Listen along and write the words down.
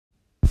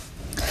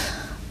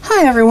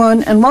Hi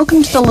everyone, and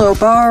welcome to the Low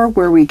Bar,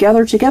 where we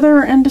gather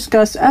together and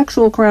discuss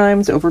actual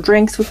crimes over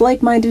drinks with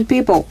like-minded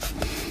people.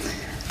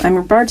 I'm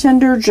your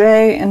bartender,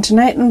 Jay, and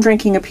tonight I'm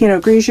drinking a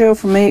Pinot Grigio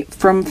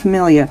from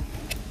Familia.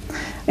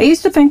 I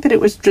used to think that it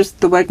was just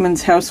the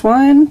Wegmans house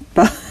wine,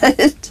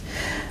 but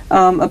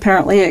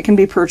apparently it can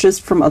be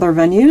purchased from other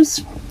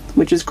venues,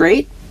 which is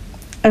great.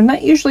 I'm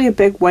not usually a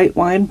big white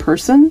wine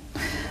person,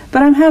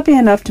 but I'm happy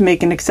enough to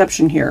make an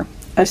exception here.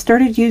 I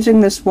started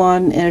using this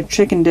one in a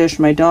chicken dish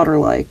my daughter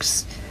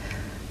likes.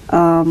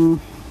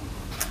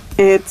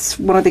 It's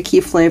one of the key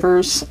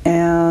flavors,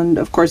 and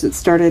of course it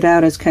started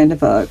out as kind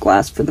of a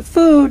glass for the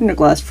food and a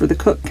glass for the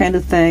cook kind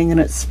of thing, and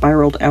it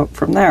spiraled out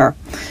from there.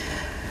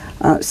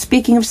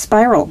 Speaking of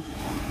spiral,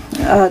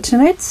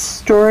 tonight's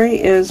story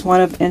is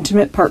one of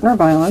intimate partner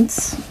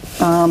violence.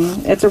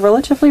 It's a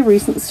relatively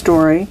recent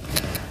story,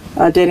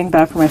 dating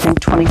back from I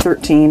think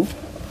 2013,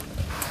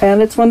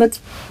 and it's one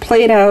that's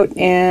played out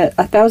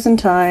 1,000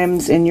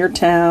 times in your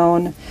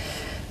town,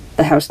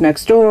 the house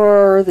next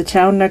door, the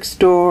town next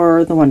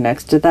door, the one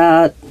next to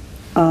that.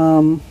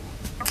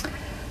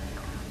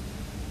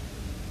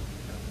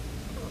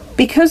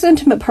 Because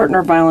intimate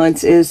partner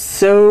violence is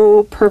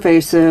so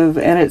pervasive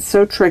and it's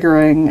so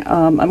triggering,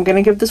 I'm going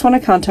to give this one a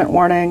content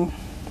warning.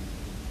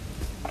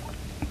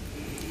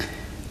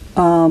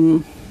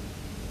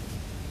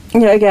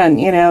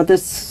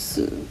 This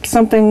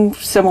something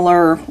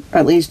similar,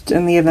 at least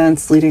in the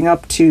events leading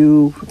up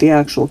to the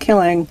actual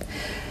killing,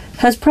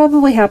 has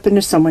probably happened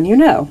to someone you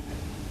know,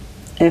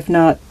 if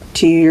not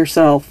to you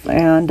yourself.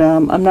 And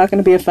I'm not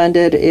going to be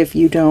offended if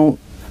you don't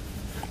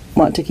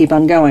want to keep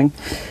on going.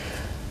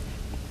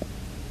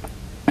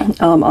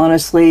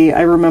 Honestly,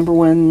 I remember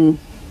when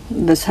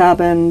this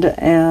happened,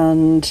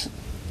 and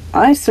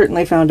I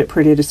certainly found it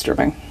pretty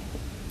disturbing.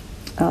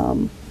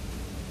 But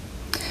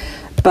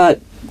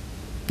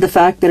the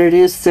fact that it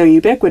is so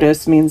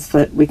ubiquitous means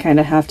that we kind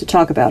of have to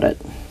talk about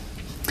it.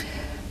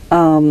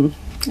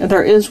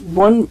 There is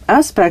one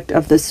aspect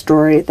of this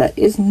story that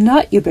is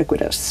not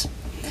ubiquitous,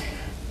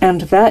 and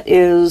that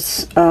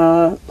is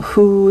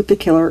who the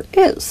killer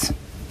is.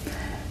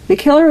 The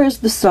killer is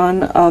the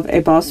son of a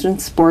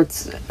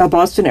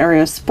Boston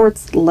area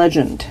sports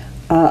legend.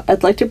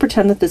 I'd like to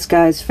pretend that this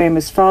guy's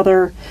famous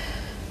father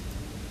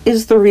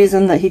is the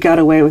reason that he got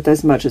away with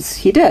as much as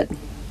he did.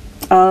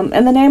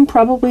 And the name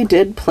probably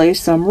did play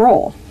some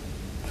role.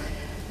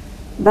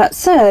 That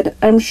said,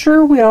 I'm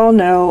sure we all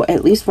know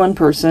at least one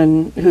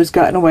person who's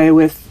gotten away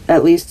with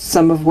at least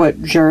some of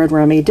what Jared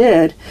Remy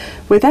did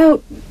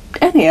without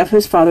any of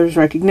his father's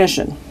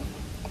recognition.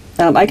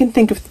 I can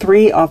think of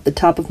 3 off the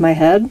top of my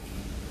head,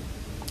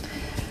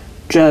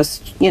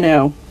 just,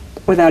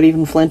 without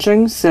even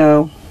flinching.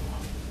 So,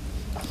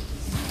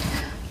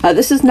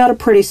 this is not a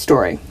pretty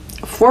story.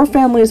 4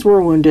 families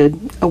were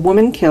wounded, a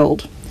woman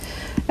killed,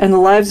 and the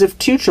lives of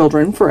 2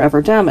 children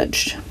forever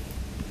damaged.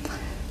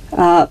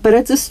 But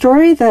it's a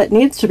story that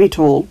needs to be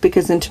told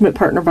because intimate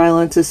partner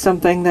violence is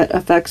something that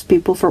affects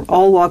people from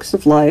all walks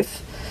of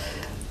life.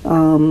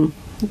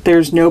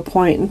 There's no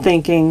point in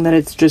thinking that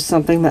it's just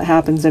something that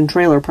happens in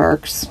trailer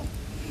parks.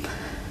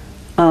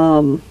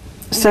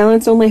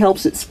 Silence only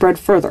helps it spread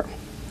further.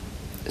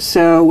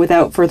 So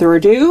without further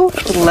ado,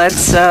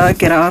 let's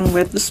get on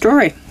with the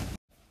story.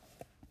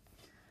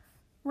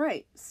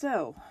 Right,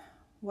 so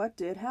what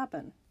did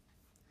happen?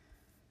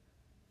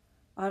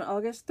 On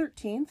August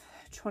 13th,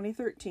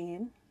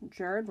 2013,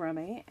 Jared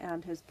Remy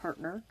and his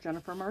partner,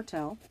 Jennifer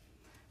Martel,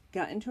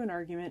 got into an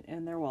argument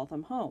in their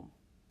Waltham home.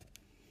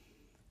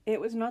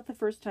 It was not the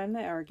first time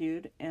they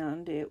argued,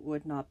 and it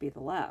would not be the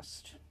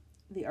last.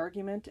 The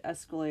argument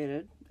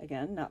escalated,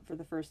 again, not for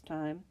the first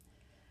time,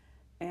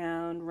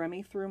 and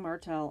Remy threw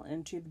Martel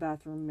into the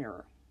bathroom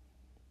mirror.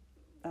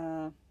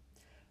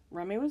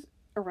 Remy was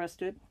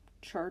arrested,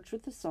 charged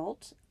with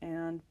assault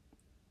and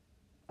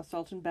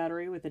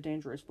battery with a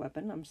dangerous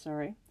weapon,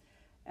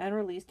 and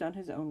released on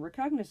his own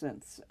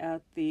recognizance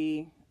at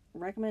the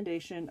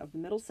recommendation of the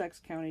Middlesex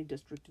County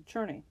District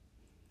Attorney.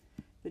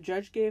 The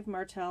judge gave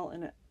Martel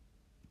an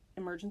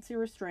emergency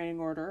restraining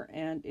order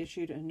and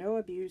issued a no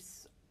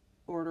abuse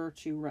order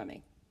to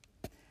Remy.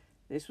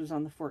 This was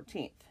on the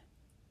 14th.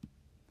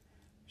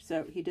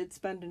 So he did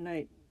spend a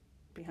night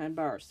behind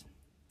bars.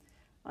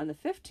 On the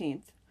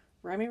 15th,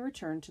 Remy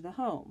returned to the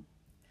home.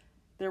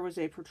 There was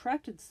a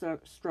protracted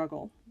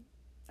struggle.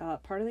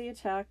 Part of the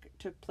attack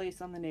took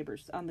place on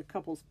the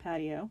couple's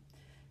patio,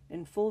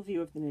 in full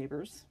view of the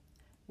neighbors.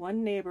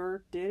 One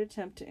neighbor did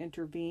attempt to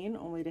intervene,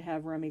 only to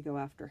have Remy go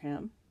after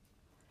him.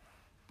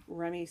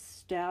 Remy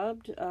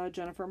stabbed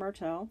Jennifer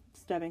Martel,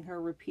 stabbing her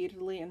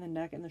repeatedly in the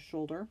neck and the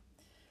shoulder.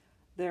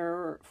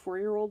 Their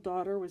 4-year-old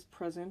daughter was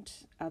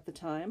present at the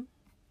time,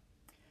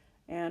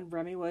 and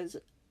Remy was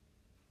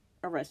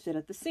arrested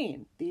at the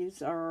scene.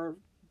 These are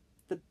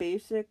the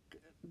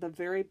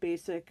very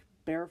basic,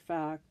 bare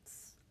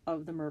facts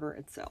of the murder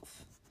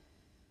itself.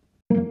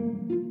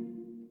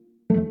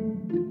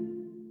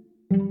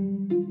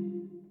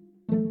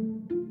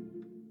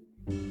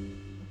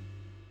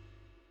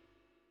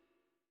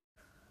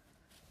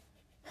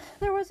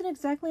 There was an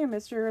exactly a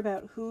mystery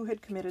about who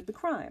had committed the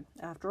crime.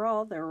 After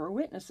all, there were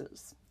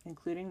witnesses,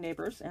 including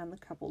neighbors and the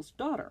couple's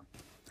daughter.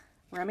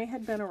 Remy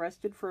had been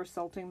arrested for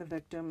assaulting the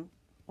victim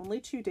only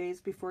 2 days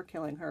before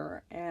killing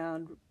her,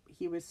 and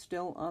he was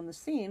still on the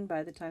scene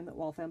by the time that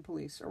Waltham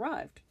police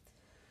arrived.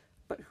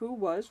 But who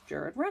was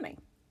Jared Remy?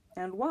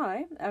 And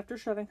why, after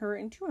shoving her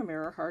into a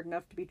mirror hard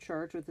enough to be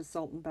charged with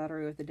assault and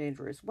battery with a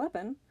dangerous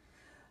weapon,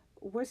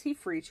 was he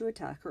free to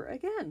attack her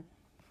again?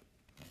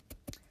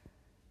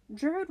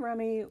 Jared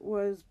Remy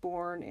was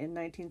born in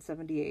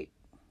 1978.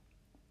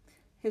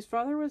 His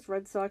father was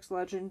Red Sox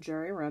legend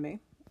Jerry Remy,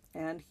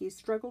 and he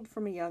struggled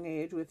from a young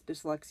age with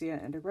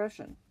dyslexia and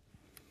aggression.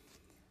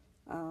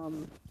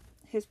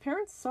 His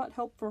parents sought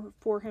help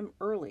for him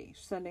early,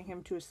 sending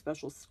him to a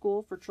special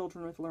school for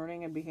children with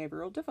learning and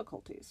behavioral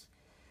difficulties,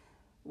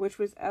 which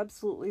was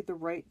absolutely the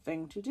right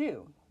thing to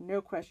do,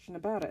 no question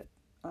about it.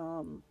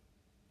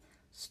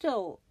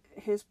 Still,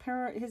 his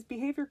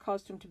behavior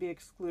caused him to be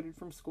excluded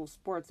from school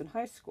sports in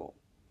high school.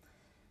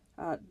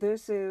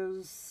 This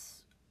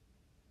is,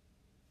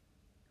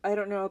 I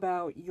don't know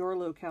about your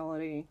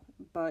locality,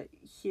 but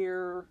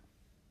here,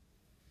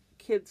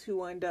 kids who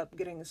wind up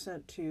getting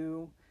sent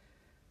to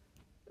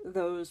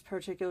those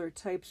particular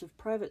types of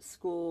private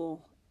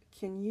school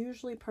can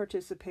usually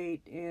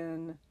participate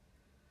in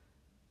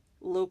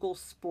local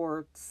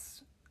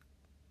sports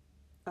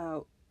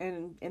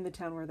in the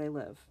town where they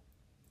live.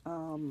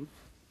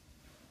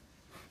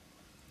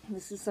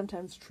 This is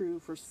sometimes true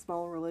for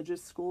small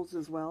religious schools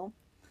as well.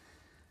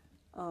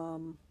 I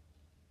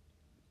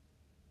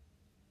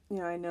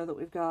know that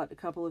we've got a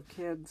couple of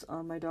kids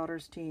on my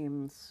daughter's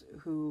teams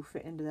who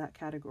fit into that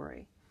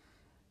category.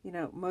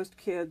 Most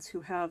kids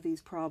who have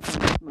these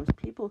problems, most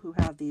people who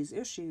have these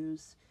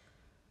issues,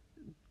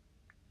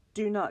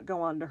 do not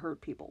go on to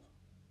hurt people.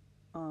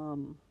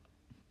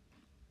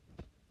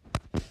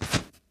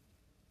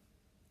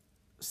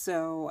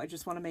 So I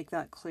just want to make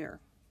that clear.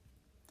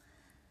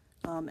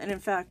 And in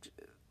fact,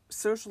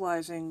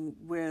 socializing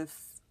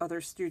with other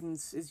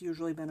students is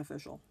usually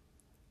beneficial.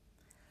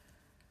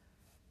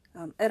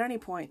 At any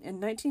point,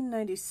 in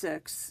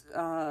 1996,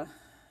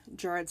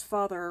 Jared's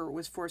father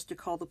was forced to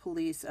call the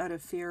police out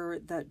of fear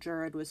that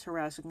Jared was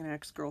harassing an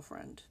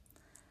ex-girlfriend.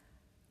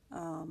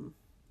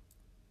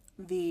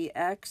 The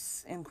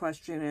ex in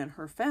question and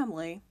her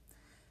family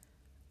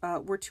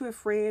were too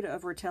afraid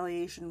of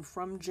retaliation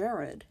from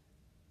Jared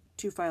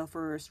to file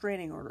for a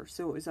restraining order,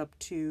 so it was up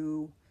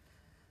to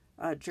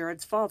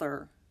Jared's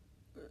father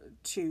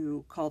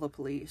to call the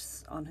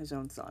police on his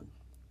own son.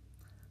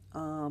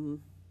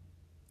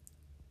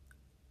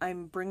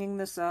 I'm bringing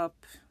this up,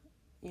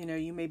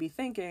 you may be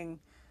thinking,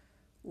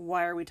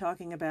 why are we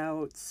talking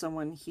about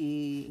someone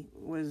he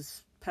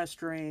was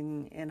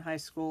pestering in high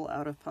school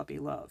out of puppy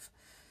love?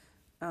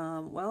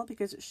 Well,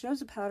 because it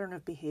shows a pattern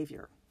of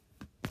behavior.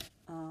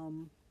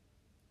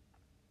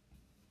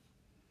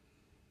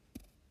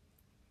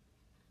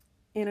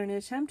 In an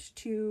attempt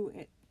to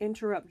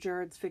interrupt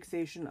Jared's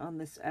fixation on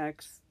this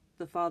ex,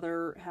 the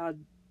father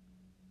had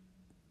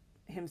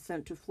him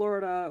sent to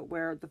Florida,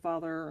 where the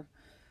father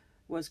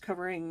was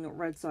covering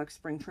Red Sox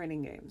spring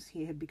training games.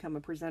 He had become a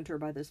presenter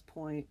by this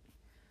point.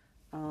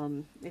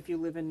 If you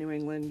live in New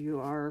England, you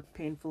are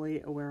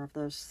painfully aware of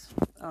this.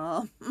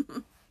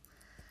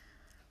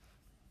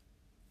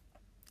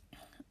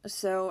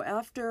 So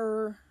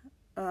after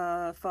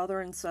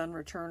father and son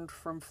returned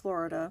from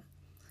Florida,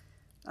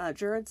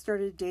 Jared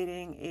started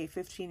dating a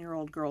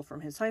 15-year-old girl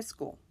from his high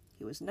school.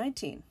 He was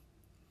 19.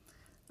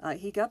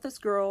 He got this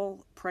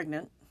girl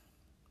pregnant.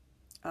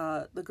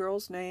 The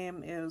girl's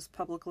name is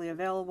publicly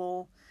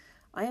available.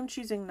 I am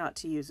choosing not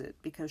to use it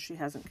because she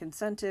hasn't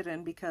consented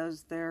and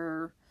because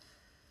there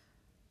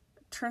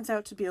turns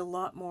out to be a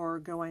lot more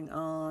going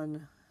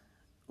on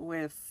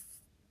with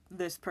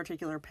this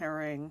particular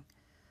pairing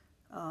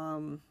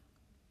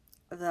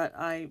that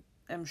I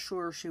am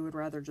sure she would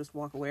rather just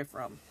walk away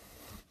from.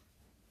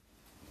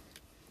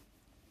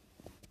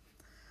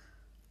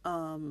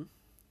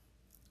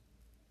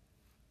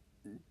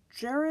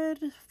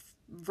 Jared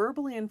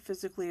verbally and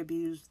physically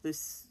abused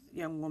this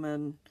young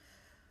woman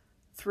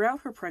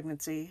throughout her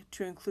pregnancy,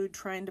 to include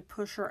trying to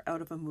push her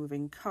out of a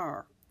moving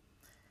car.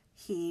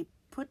 He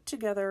put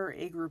together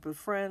a group of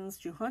friends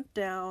to hunt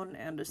down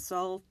and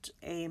assault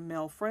a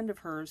male friend of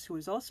hers who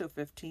was also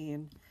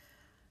 15,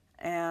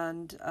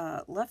 and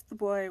left the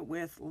boy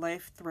with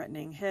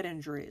life-threatening head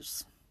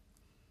injuries.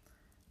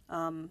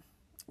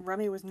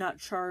 Remy was not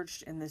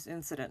charged in this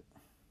incident.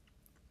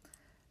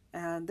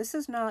 And this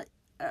is not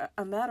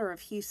a matter of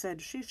he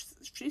said,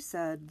 she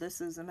said.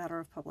 This is a matter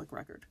of public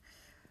record.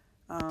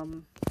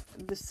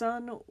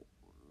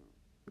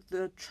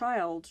 The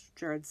child,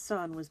 Jared's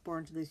son, was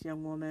born to this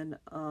young woman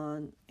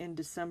in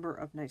December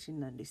of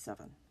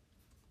 1997.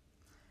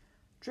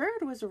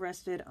 Jared was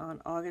arrested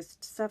on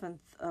August 7th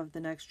of the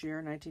next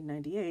year,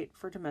 1998,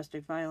 for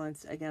domestic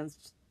violence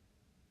against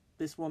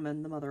this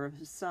woman, the mother of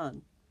his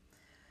son.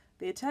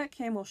 The attack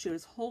came while she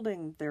was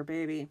holding their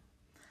baby,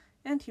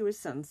 and he was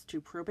sentenced to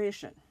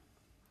probation.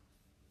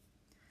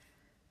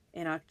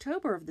 In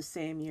October of the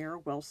same year,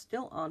 while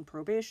still on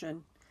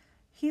probation,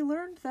 He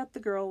learned that the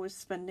girl was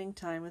spending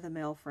time with a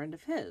male friend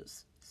of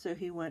his, so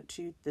he went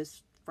to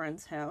this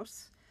friend's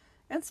house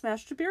and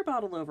smashed a beer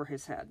bottle over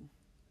his head.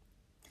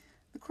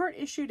 The court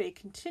issued a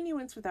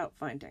continuance without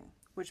finding,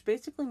 which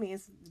basically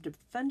means that the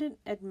defendant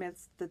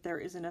admits that there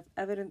is enough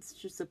evidence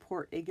to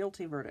support a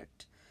guilty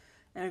verdict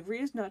and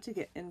agrees not to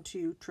get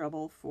into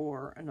trouble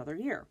for another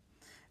year.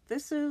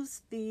 This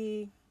is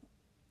the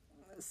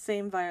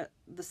same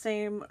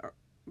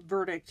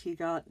verdict he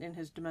got in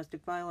his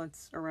domestic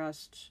violence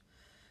arrest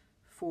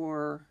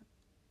for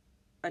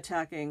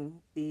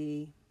attacking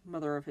the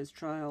mother of his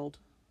child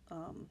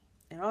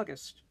in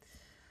August.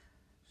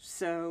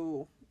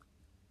 So,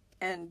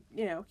 and,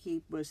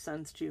 he was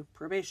sentenced to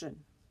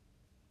probation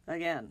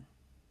again.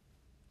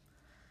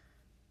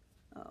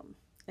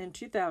 In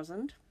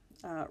 2000,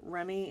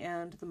 Remy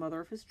and the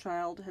mother of his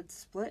child had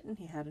split and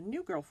he had a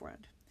new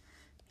girlfriend.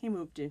 He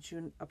moved into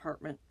an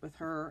apartment with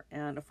her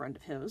and a friend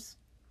of his.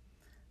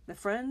 The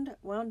friend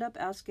wound up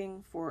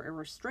asking for a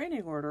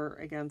restraining order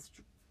against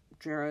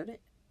Jared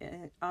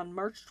on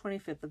March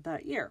 25th of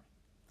that year,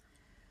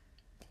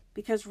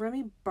 because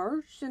Remy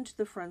barged into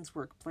the friend's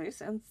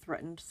workplace and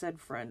threatened said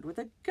friend with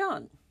a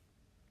gun.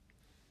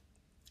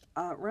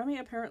 Remy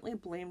apparently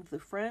blamed the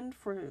friend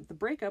for the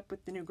breakup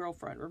with the new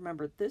girlfriend.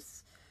 Remember,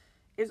 this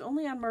is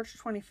only on March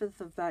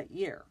 25th of that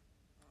year.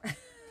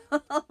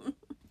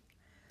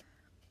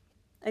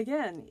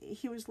 Again,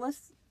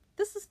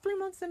 this is 3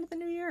 months into the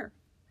new year.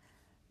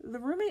 The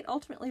roommate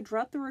ultimately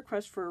dropped the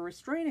request for a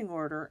restraining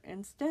order,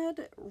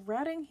 instead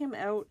ratting him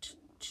out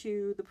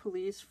to the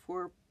police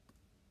for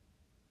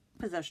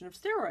possession of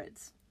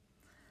steroids.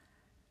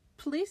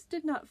 Police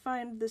did not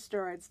find the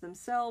steroids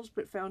themselves,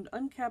 but found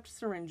uncapped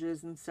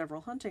syringes and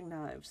several hunting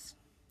knives.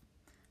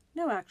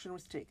 No action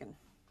was taken.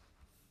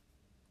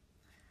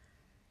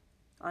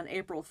 On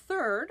April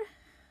 3rd,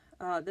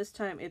 this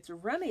time it's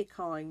Remy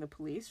calling the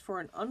police for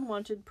an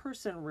unwanted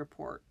person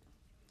report.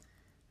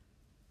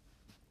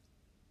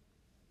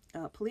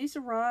 Police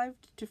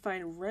arrived to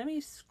find Remy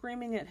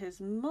screaming at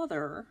his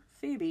mother,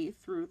 Phoebe,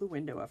 through the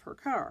window of her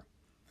car.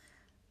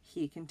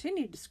 He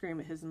continued to scream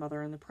at his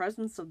mother in the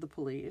presence of the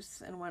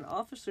police, and when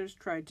officers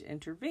tried to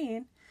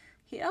intervene,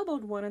 he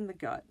elbowed one in the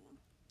gut.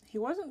 He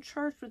wasn't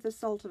charged with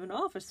assault of an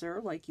officer,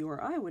 like you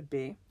or I would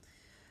be,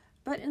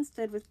 but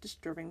instead with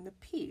disturbing the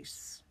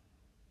peace.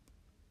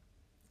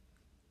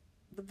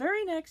 The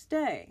very next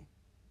day,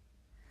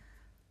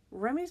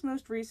 Remy's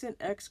most recent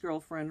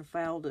ex-girlfriend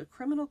filed a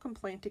criminal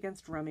complaint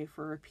against Remy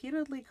for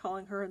repeatedly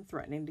calling her and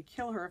threatening to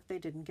kill her if they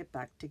didn't get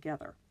back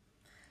together.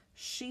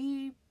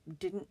 She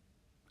didn't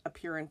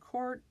appear in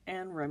court,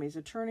 and Remy's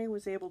attorney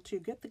was able to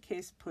get the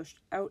case pushed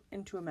out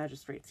into a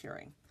magistrate's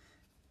hearing.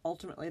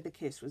 Ultimately, the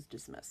case was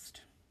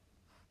dismissed.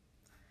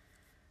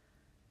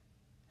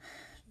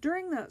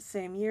 During that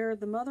same year,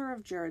 the mother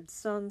of Jared's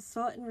son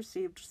sought and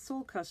received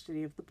sole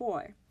custody of the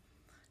boy,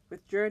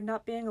 with Jared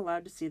not being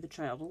allowed to see the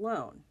child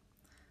alone.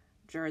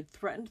 Jared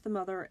threatened the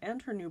mother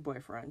and her new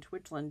boyfriend,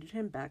 which landed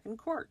him back in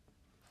court.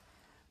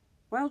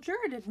 While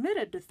Jared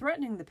admitted to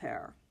threatening the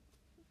pair,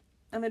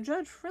 and the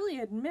judge freely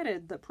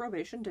admitted that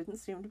probation didn't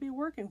seem to be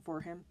working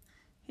for him,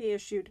 he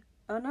issued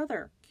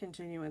another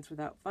continuance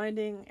without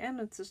finding and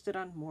insisted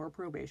on more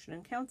probation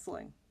and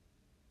counseling.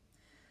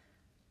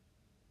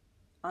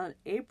 On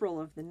April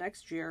of the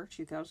next year,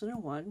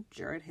 2001,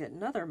 Jared hit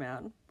another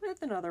man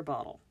with another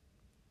bottle.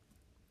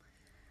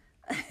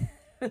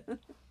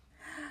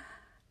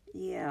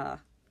 Yeah.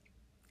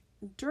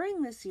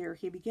 During this year,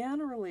 he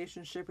began a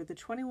relationship with a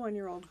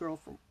 21-year-old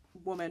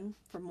woman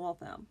from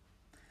Waltham.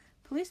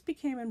 Police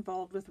became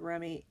involved with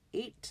Remy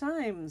 8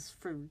 times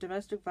for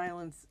domestic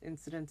violence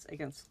incidents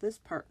against this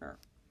partner.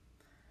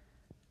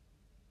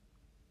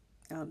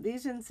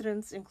 These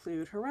incidents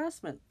include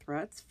harassment,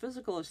 threats,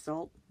 physical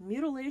assault,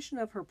 mutilation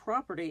of her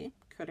property,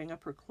 cutting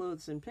up her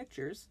clothes and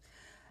pictures,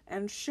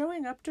 and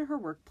showing up to her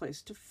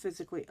workplace to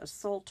physically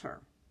assault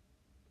her.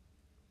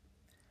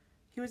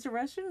 He was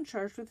arrested and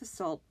charged with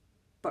assault,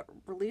 but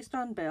released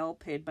on bail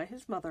paid by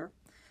his mother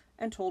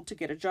and told to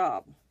get a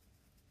job.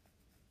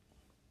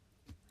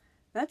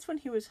 That's when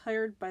he was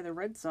hired by the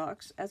Red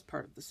Sox as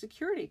part of the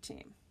security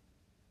team.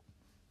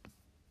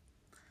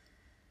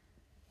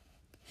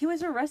 He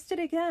was arrested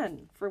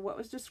again for what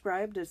was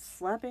described as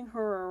slapping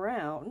her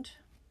around.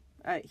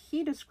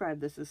 He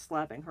described this as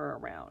slapping her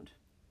around,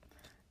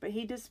 but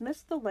he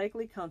dismissed the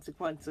likely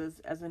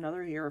consequences as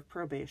another year of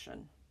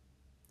probation,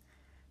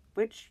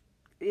 which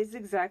is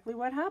exactly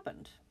what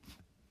happened.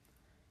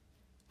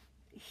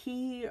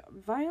 He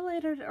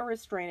violated a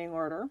restraining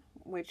order,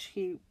 which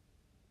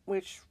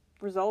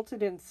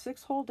resulted in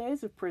 6 whole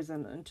days of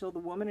prison until the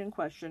woman in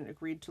question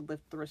agreed to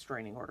lift the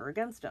restraining order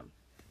against him.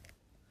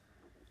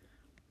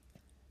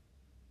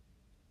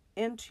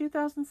 In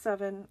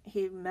 2007,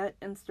 he met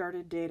and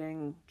started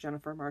dating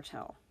Jennifer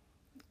Martel.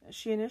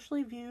 She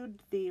initially viewed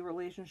the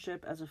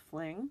relationship as a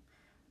fling,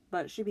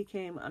 but she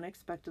became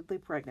unexpectedly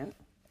pregnant.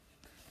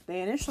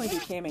 They initially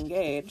became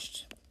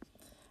engaged,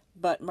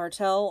 but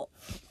Martel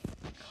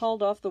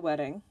called off the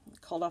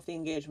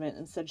engagement,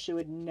 and said she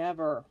would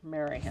never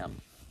marry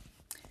him.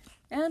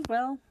 And,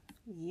 well,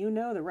 You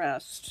know the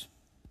rest.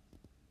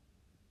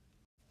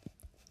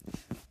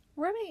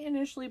 Remy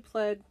initially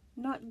pled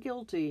not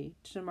guilty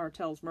to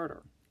Martel's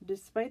murder,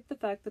 despite the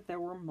fact that there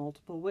were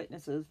multiple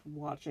witnesses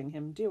watching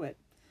him do it.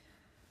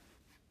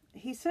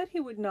 He said he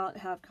would not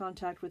have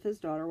contact with his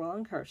daughter while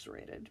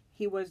incarcerated.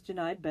 He was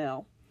denied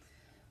bail,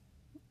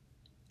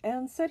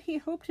 and said he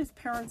hoped his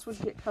parents would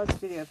get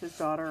custody of his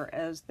daughter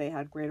as they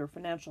had greater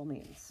financial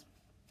means.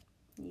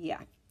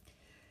 Yeah.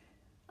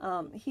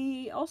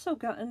 He also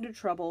got into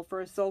trouble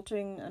for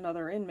assaulting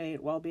another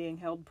inmate while being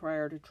held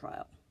prior to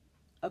trial.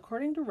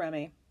 According to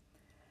Remy,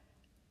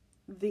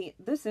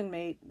 this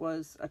inmate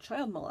was a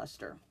child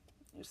molester.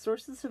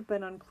 Sources have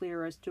been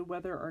unclear as to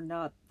whether or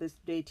not this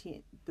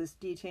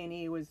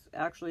detainee was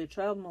actually a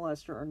child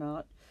molester or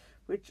not,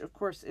 which of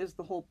course is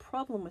the whole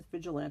problem with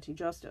vigilante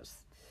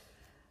justice.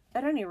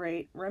 At any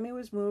rate, Remy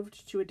was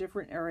moved to a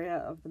different area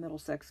of the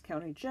Middlesex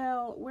County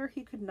Jail where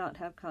he could not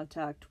have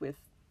contact with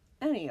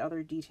any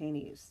other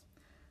detainees.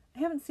 I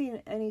haven't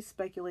seen any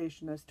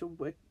speculation as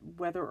to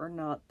whether or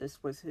not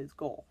this was his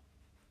goal.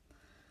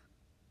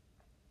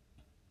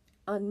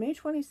 On May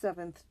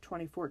 27th,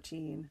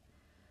 2014,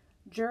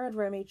 Jared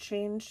Remy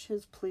changed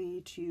his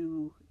plea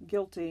to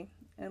guilty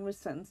and was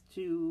sentenced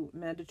to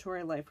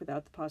mandatory life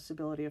without the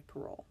possibility of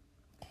parole.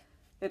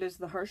 It is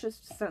the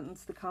harshest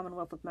sentence the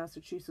Commonwealth of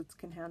Massachusetts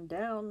can hand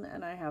down,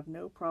 and I have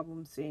no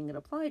problem seeing it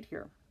applied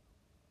here.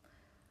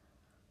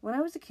 When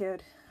I was a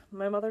kid,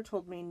 my mother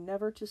told me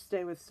never to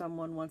stay with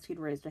someone once he'd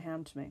raised a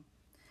hand to me.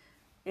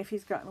 If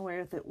he's gotten away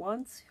with it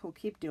once, he'll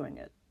keep doing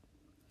it.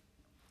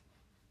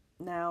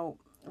 Now,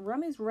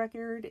 Remy's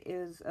record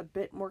is a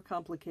bit more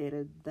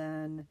complicated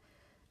than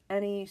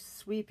any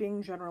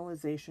sweeping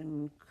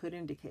generalization could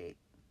indicate.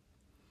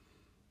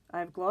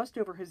 I've glossed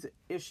over his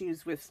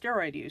issues with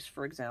steroid use,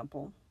 for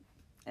example,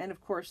 and of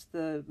course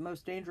the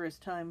most dangerous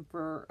time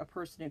for a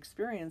person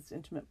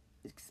experiencing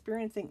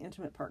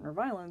intimate partner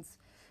violence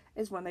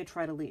is when they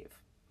try to leave.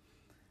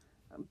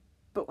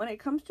 But when it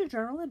comes to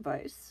general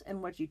advice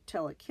and what you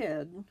tell a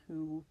kid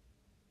who,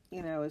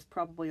 is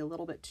probably a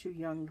little bit too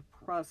young to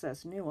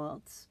process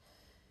nuance,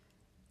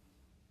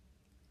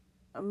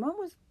 Mom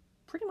was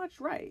pretty much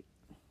right.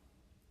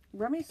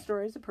 Remy's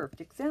story is a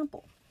perfect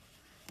example.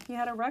 He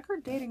had a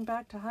record dating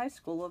back to high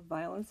school of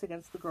violence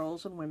against the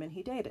girls and women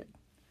he dated.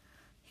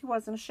 He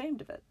wasn't ashamed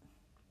of it.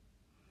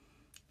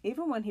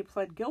 Even when he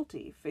pled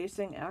guilty,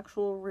 facing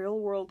actual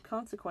real-world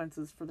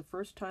consequences for the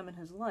first time in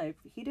his life,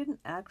 he didn't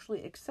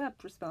actually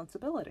accept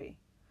responsibility.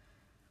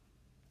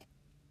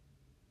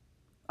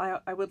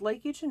 I would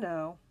like you to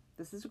know,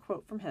 this is a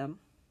quote from him,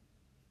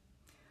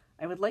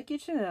 I would like you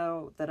to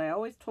know that I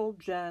always told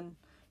Jen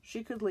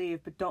she could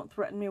leave, but don't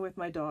threaten me with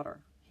my daughter,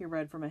 he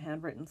read from a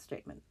handwritten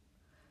statement.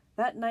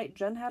 That night,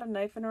 Jen had a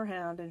knife in her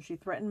hand, and she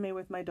threatened me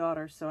with my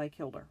daughter, so I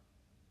killed her.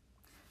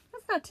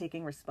 That's not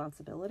taking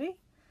responsibility.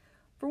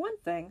 For one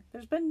thing,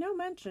 there's been no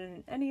mention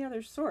in any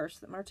other source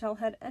that Martel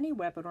had any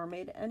weapon or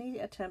made any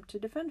attempt to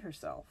defend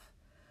herself.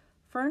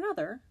 For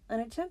another, an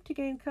attempt to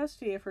gain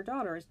custody of her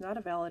daughter is not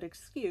a valid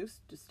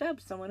excuse to stab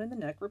someone in the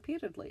neck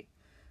repeatedly,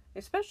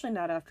 especially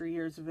not after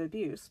years of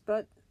abuse,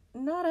 but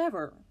not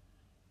ever.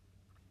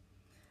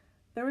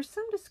 There was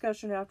some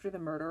discussion after the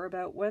murder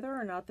about whether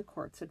or not the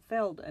courts had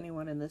failed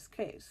anyone in this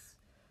case.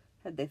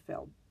 Had they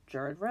failed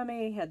Jared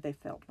Remy? Had they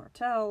failed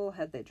Martel?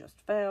 Had they just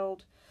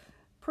failed?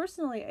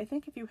 Personally, I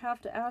think if you have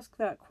to ask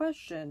that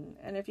question,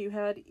 and if you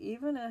had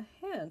even a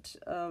hint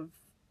of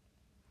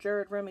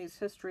Jared Remy's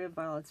history of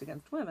violence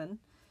against women,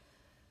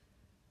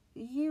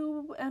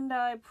 you and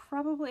I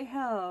probably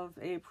have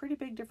a pretty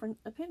big different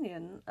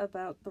opinion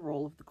about the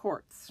role of the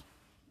courts.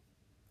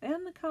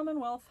 And the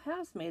Commonwealth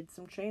has made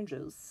some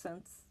changes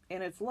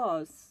in its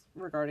laws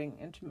regarding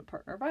intimate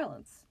partner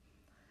violence.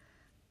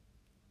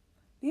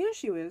 The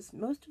issue is,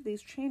 most of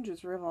these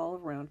changes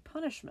revolve around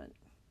punishment.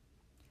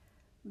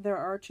 There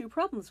are two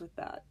problems with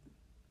that.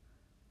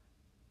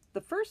 The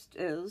first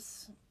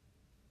is,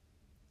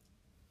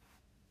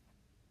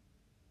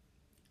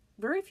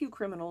 very few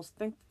criminals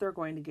think that they're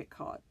going to get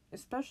caught,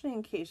 especially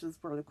in cases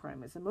where the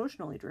crime is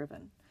emotionally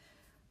driven,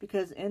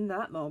 because in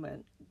that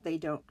moment, they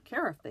don't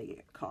care if they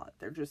get caught.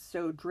 They're just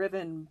so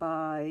driven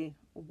by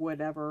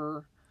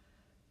whatever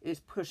is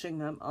pushing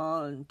them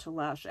on to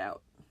lash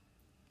out.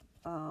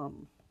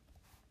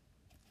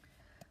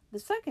 The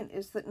second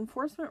is that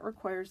enforcement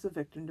requires the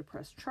victim to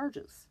press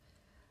charges.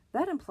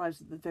 That implies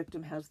that the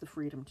victim has the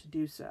freedom to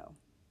do so.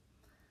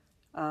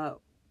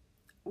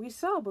 We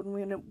saw when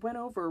we went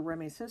over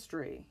Remy's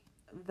history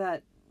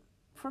that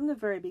from the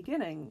very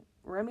beginning,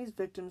 Remy's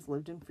victims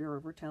lived in fear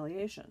of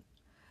retaliation.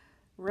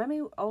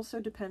 Remy also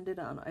depended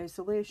on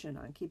isolation,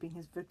 on keeping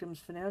his victims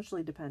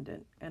financially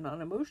dependent, and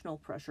on emotional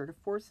pressure to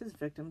force his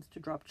victims to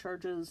drop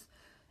charges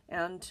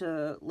and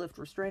to lift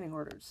restraining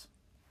orders.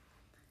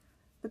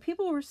 The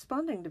people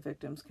responding to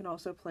victims can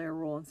also play a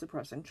role in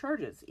suppressing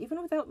charges,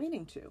 even without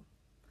meaning to.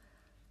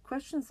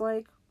 Questions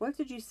like, what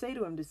did you say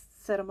to him to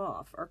set him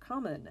off, are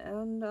common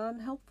and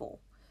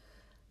unhelpful.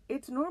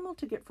 It's normal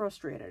to get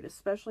frustrated,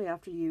 especially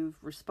after you've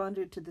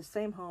responded to the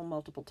same home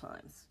multiple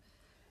times.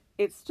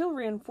 it still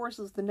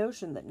reinforces the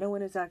notion that no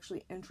one is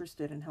actually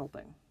interested in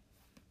helping.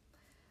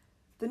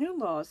 The new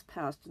laws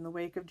passed in the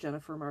wake of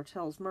Jennifer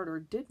Martel's murder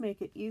did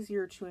make it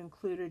easier to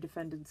include a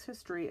defendant's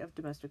history of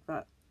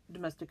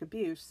domestic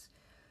abuse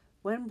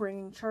when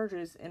bringing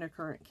charges in a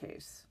current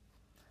case.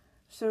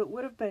 So it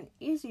would have been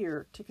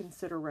easier to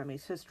consider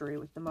Remy's history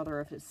with the mother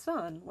of his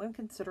son when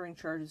considering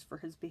charges for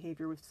his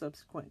behavior with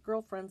subsequent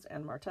girlfriends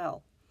and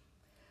Martel.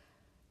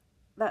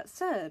 That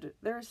said,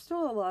 there is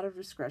still a lot of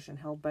discretion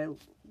held by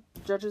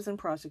judges and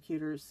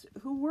prosecutors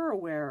who were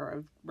aware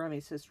of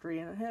Remy's history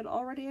and had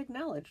already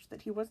acknowledged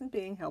that he wasn't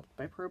being helped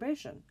by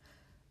probation,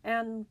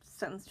 and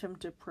sentenced him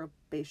to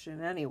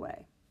probation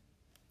anyway.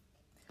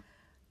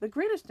 The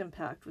greatest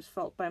impact was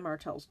felt by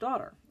Martel's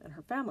daughter, and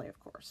her family, of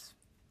course.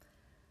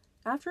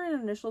 After an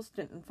initial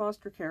stint in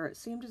foster care, it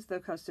seemed as though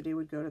custody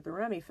would go to the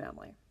Remy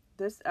family.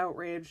 This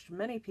outraged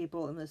many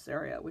people in this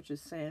area, which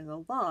is saying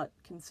a lot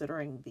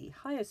considering the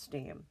high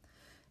esteem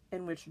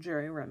in which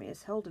Jerry Remy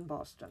is held in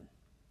Boston.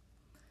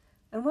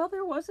 And while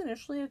there was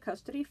initially a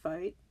custody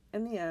fight,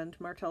 in the end,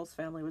 Martel's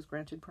family was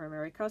granted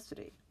primary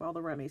custody, while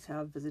the Remys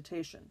have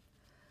visitation.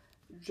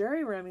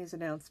 Jerry Remy's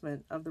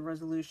announcement of the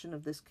resolution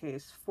of this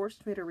case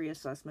forced me to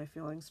reassess my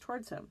feelings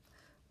towards him,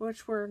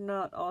 which were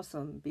not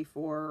awesome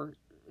before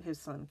his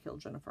son killed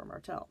Jennifer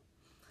Martel.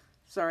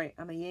 Sorry,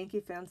 I'm a Yankee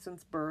fan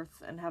since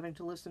birth, and having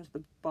to listen to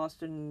the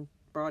Boston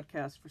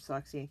broadcast for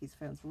Sox Yankees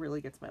fans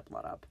really gets my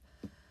blood up.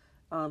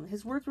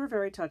 His words were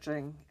very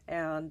touching,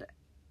 and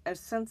as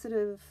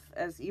sensitive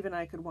as even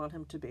I could want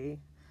him to be,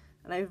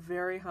 and I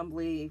very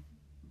humbly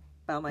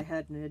bow my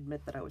head and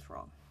admit that I was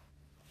wrong.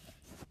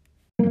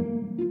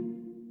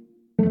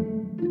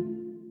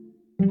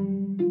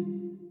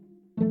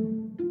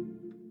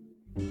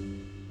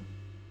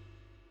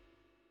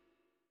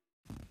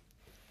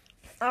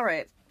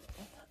 Alright,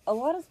 a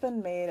lot has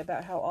been made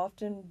about how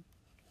often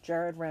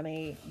Jared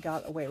Remy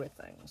got away with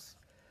things.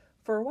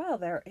 For a while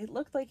there, it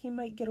looked like he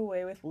might get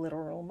away with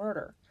literal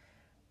murder.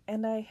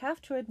 And I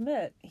have to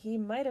admit, he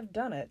might have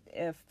done it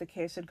if the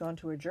case had gone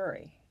to a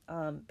jury.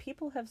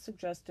 People have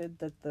suggested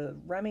that the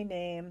Remy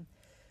name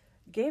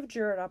gave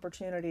Jared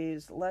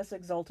opportunities less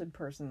exalted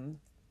persons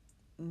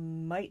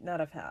might not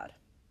have had.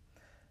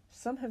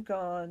 Some have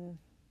gone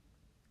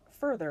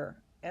further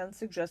and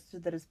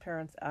suggested that his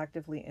parents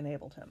actively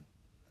enabled him.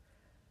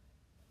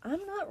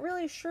 I'm not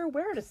really sure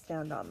where to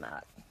stand on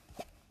that.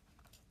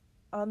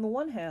 On the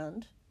one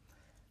hand,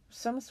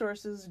 some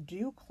sources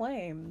do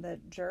claim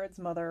that Jared's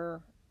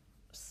mother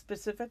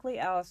specifically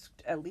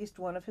asked at least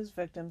one of his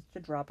victims to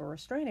drop a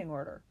restraining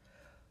order,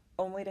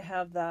 only to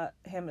have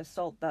him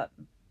assault that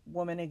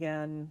woman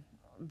again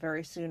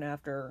very soon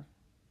after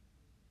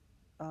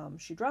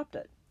she dropped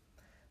it.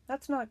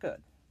 That's not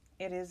good.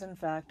 It is, in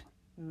fact,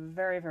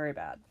 very, very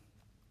bad.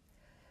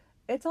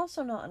 It's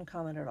also not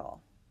uncommon at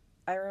all.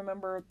 I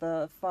remember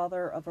the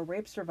father of a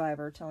rape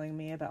survivor telling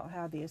me about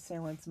how the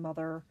assailant's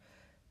mother,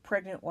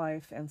 pregnant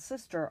wife, and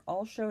sister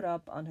all showed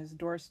up on his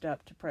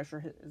doorstep to pressure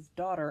his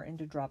daughter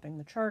into dropping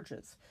the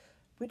charges,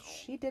 which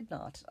she did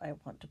not, I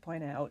want to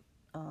point out.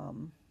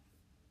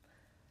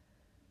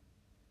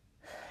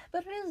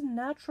 But it is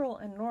natural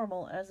and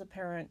normal as a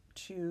parent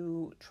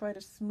to try to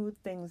smooth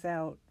things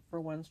out for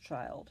one's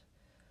child.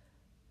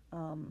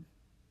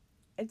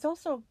 It's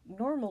also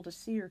normal to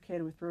see your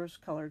kid with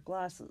rose-colored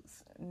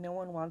glasses. No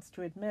one wants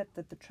to admit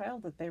that the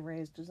child that they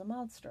raised is a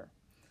monster.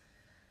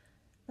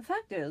 The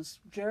fact is,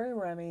 Jerry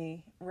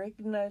Remy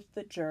recognized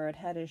that Jared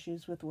had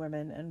issues with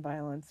women and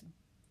violence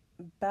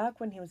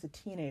back when he was a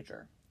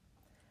teenager.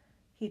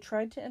 He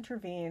tried to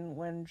intervene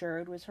when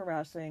Jared was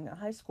harassing a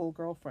high school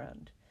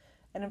girlfriend,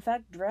 and in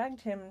fact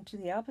dragged him to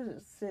the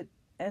opposite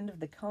end of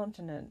the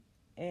continent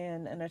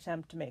in an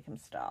attempt to make him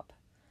stop.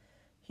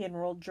 He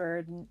enrolled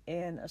Jared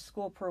in a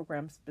school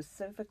program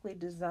specifically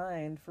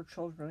designed for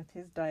children with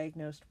his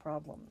diagnosed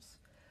problems.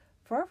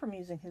 Far from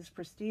using his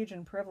prestige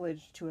and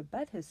privilege to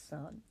abet his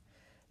son,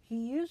 he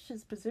used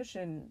his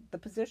position, the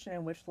position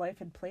in which life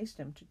had placed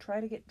him, to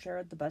try to get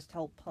Jared the best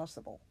help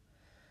possible.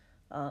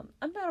 I'm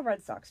not a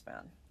Red Sox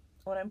fan.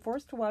 When I'm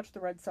forced to watch the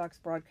Red Sox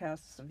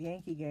broadcasts of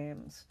Yankee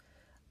games,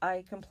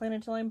 I complain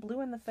until I'm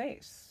blue in the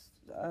face,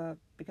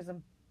 because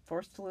I'm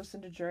forced to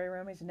listen to Jerry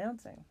Remy's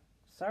announcing.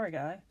 Sorry,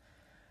 guy.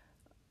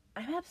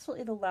 I'm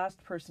absolutely the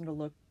last person to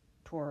look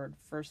toward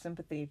for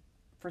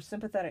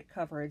sympathetic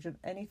coverage of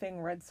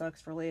anything Red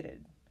Sox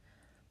related.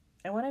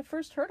 And when I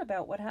first heard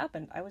about what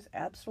happened, I was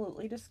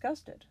absolutely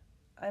disgusted.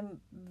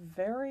 I'm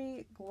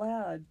very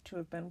glad to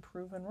have been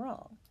proven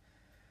wrong.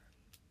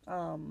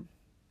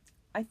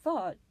 I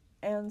thought,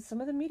 and some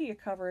of the media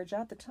coverage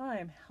at the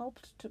time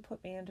helped to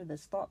put me into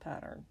this thought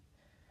pattern,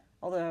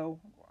 although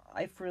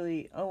I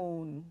freely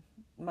own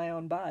my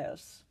own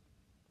bias.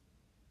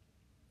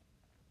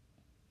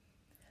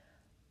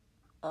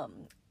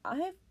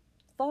 I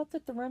thought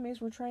that the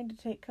Remys were trying to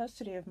take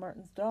custody of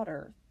Martin's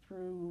daughter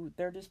through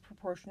their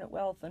disproportionate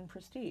wealth and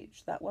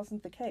prestige. That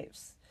wasn't the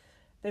case.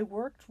 They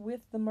worked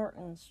with the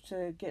Martins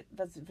to get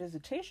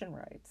visitation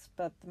rights,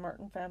 but the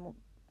Martin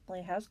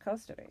family has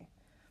custody.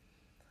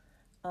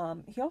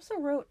 He also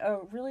wrote a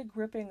really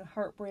gripping,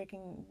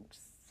 heartbreaking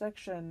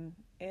section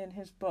in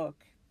his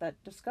book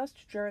that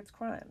discussed Jared's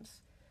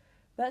crimes.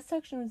 That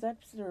section was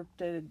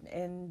excerpted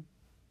in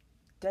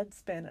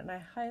Deadspin, and I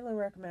highly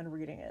recommend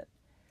reading it.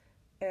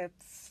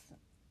 It's,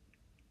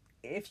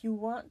 if you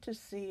want to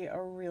see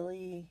a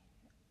really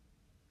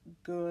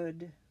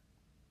good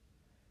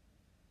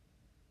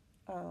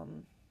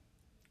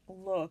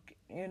look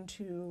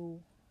into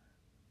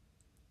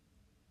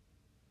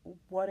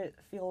what it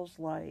feels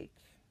like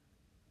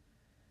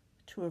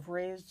to have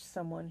raised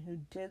someone who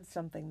did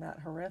something that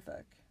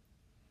horrific,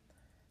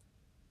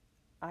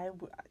 I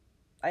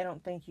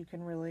don't think you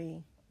can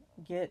really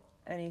get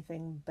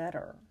anything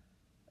better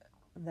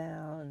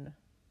than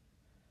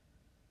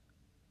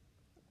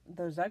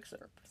those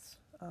excerpts.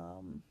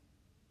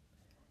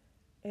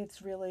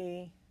 It's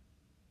really,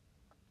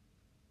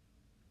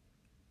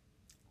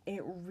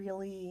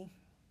 I'm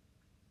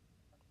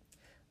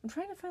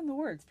trying to find the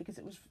words because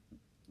it was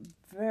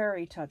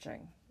very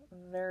touching,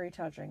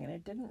 and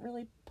it didn't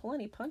really pull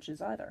any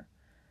punches either.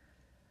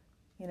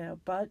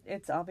 But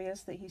it's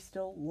obvious that he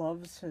still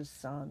loves his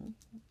son,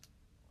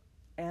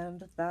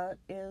 and that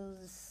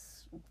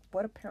is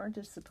what a parent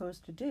is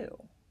supposed to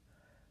do.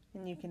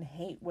 And you can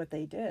hate what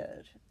they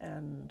did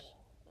and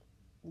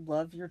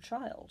love your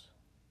child.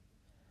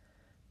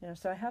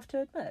 So I have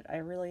to admit, I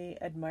really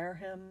admire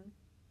him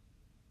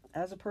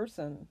as a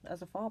person,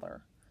 as a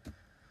father.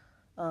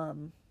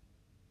 And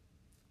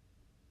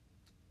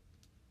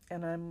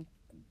I'm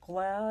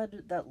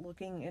glad that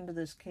looking into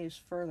this case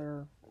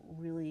further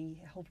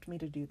really helped me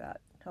to do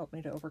that, helped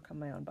me to overcome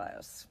my own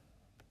bias.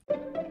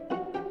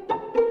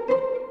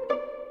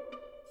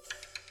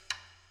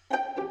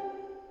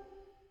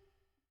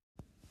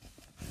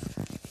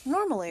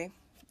 Normally,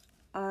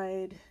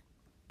 I'd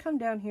come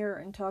down here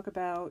and talk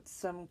about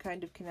some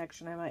kind of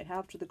connection I might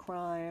have to the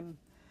crime.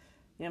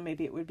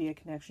 Maybe it would be a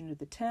connection to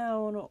the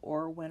town,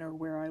 or when or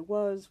where I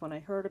was when I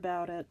heard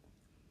about it.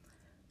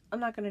 I'm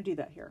not going to do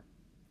that here.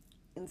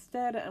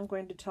 Instead, I'm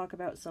going to talk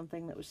about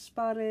something that was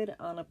spotted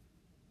on a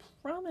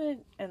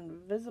prominent and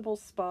visible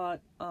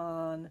spot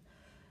on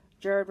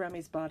Jared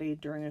Remy's body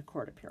during a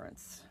court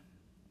appearance.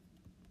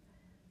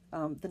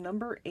 The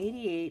number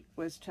 88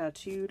 was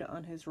tattooed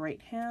on his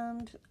right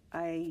hand,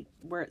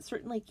 where it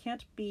certainly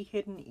can't be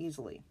hidden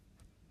easily.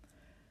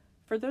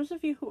 For those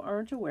of you who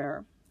aren't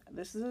aware,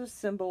 this is a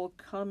symbol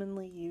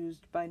commonly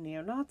used by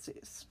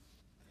neo-Nazis.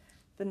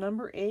 The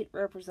number 8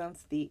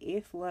 represents the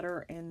 8th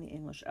letter in the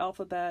English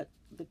alphabet.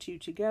 The two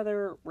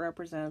together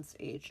represents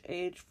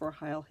HH for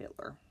Heil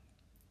Hitler.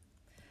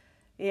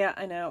 Yeah,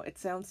 I know, it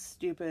sounds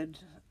stupid.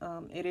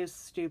 It is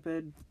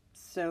stupid.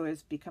 So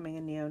is becoming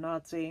a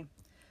neo-Nazi.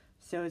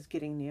 So is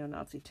getting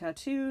neo-Nazi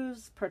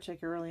tattoos,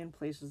 particularly in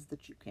places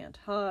that you can't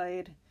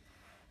hide.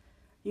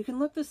 You can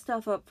look this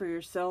stuff up for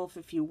yourself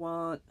if you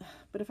want,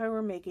 but if I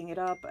were making it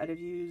up, I'd have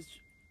used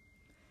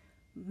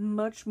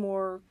much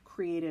more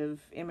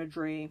creative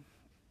imagery.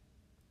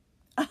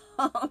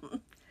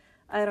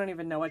 I don't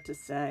even know what to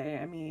say.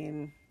 I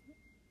mean,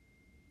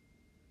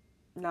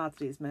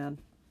 Nazis, man.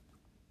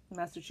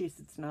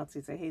 Massachusetts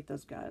Nazis, I hate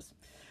those guys.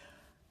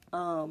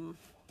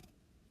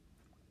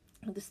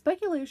 The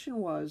speculation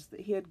was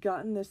that he had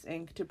gotten this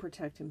ink to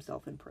protect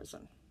himself in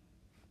prison.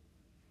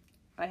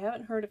 I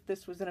haven't heard if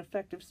this was an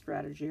effective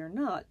strategy or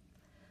not.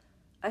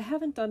 I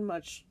haven't done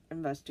much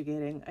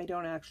investigating. I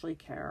don't actually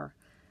care.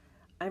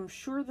 I'm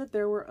sure that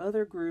there were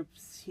other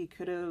groups he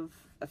could have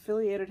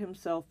affiliated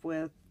himself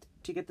with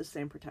to get the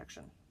same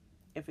protection,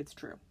 if it's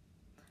true.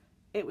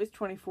 It was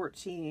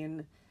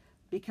 2014.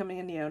 Becoming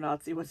a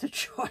neo-Nazi was a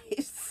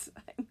choice.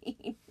 I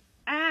mean,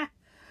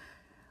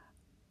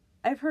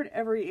 I've heard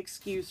every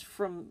excuse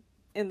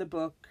in the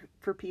book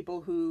for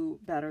people who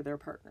batter their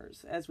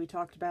partners, as we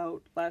talked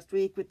about last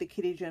week with the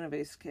Kitty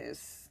Genovese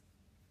case.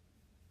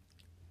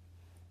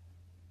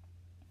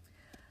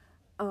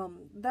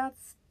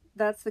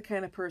 That's the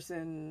kind of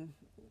person,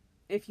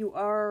 if you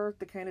are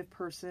the kind of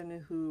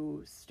person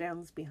who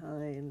stands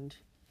behind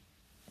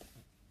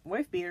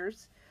wife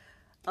beaters,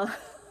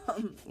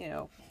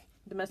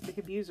 domestic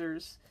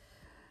abusers,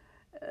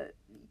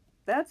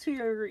 that's who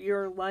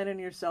you're lining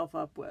yourself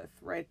up with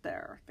right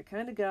there. The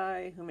kind of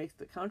guy who makes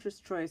the conscious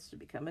choice to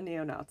become a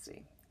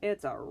neo-Nazi.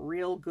 It's a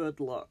real good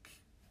look,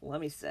 let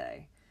me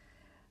say.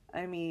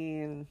 I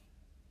mean,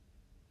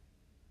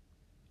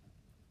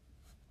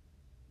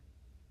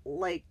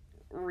 like,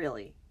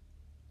 really,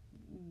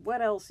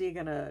 what else are you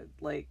gonna,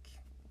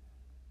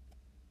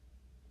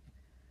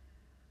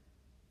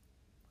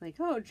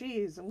 oh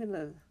geez, I'm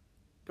gonna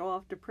go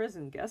off to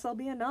prison, guess I'll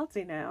be a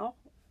Nazi now.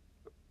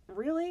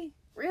 Really?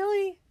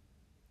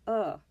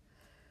 On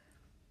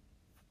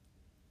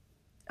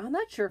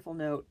that cheerful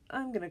note,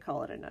 I'm gonna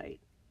call it a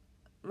night.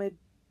 My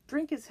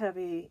drink is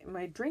empty,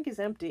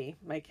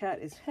 my cat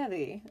is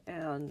heavy,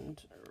 and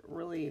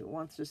really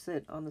wants to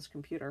sit on this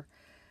computer.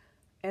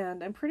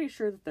 And I'm pretty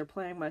sure that they're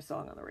playing my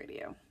song on the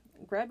radio.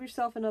 Grab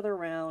yourself another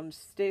round,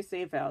 stay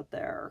safe out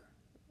there.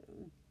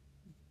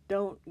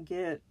 Don't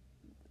get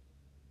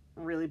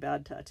really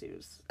bad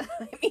tattoos.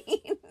 I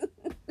mean,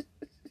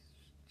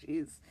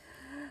 Jeez.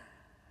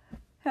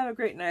 Have a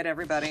great night,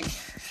 everybody.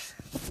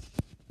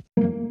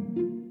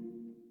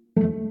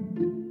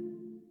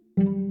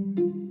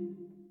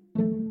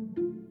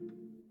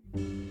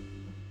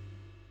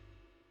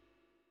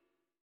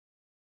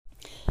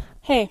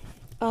 Hey,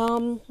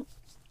 I'm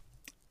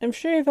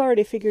sure you've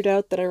already figured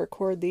out that I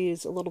record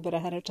these a little bit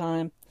ahead of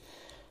time.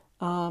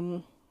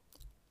 I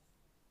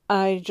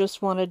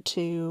just wanted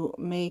to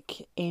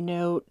make a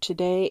note.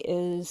 Today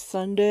is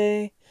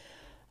Sunday,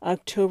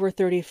 October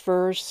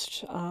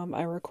 31st.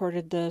 I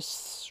recorded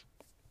this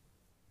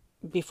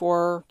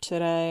before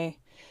today.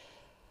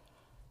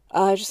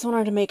 I just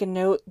wanted to make a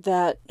note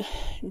that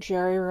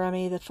Jerry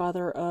Remy, the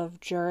father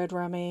of Jared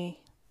Remy,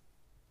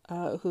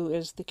 who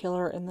is the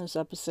killer in this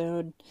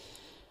episode,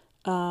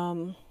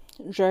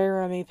 Jerry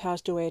Remy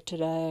passed away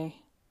today.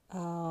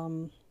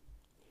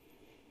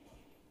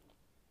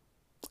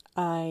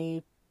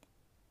 I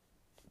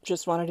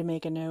just wanted to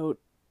make a note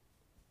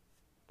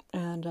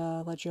and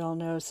let you all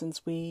know,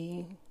 since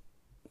we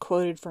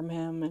quoted from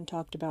him and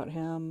talked about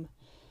him.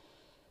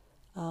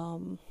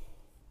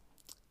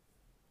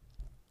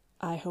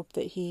 I hope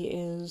that he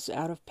is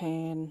out of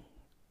pain,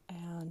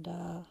 and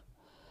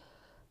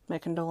my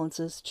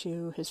condolences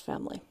to his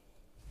family.